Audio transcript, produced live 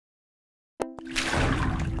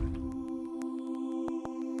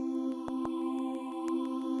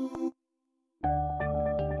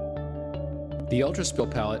The Ultra-Spill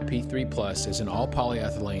Pallet P3 Plus is an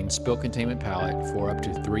all-polyethylene spill containment pallet for up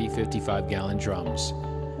to 3 55-gallon drums.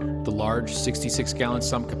 The large 66-gallon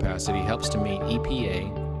sump capacity helps to meet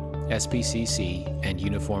EPA, SPCC, and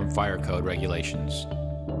Uniform Fire Code regulations.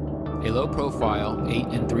 A low-profile 8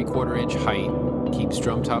 3/4-inch height keeps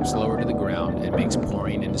drum tops lower to the ground and makes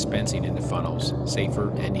pouring and dispensing into funnels safer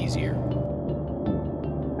and easier.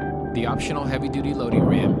 The optional heavy-duty loading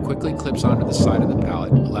ram quickly clips onto the side of the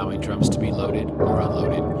pallet, allowing drums to be loaded or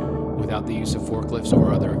unloaded without the use of forklifts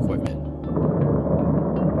or other equipment.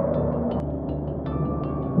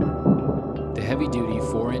 The heavy-duty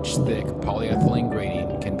 4-inch thick polyethylene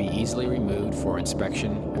grating can be easily removed for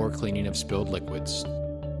inspection or cleaning of spilled liquids.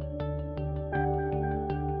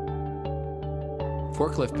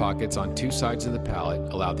 Forklift pockets on 2 sides of the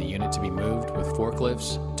pallet allow the unit to be moved with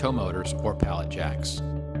forklifts, tow motors, or pallet jacks.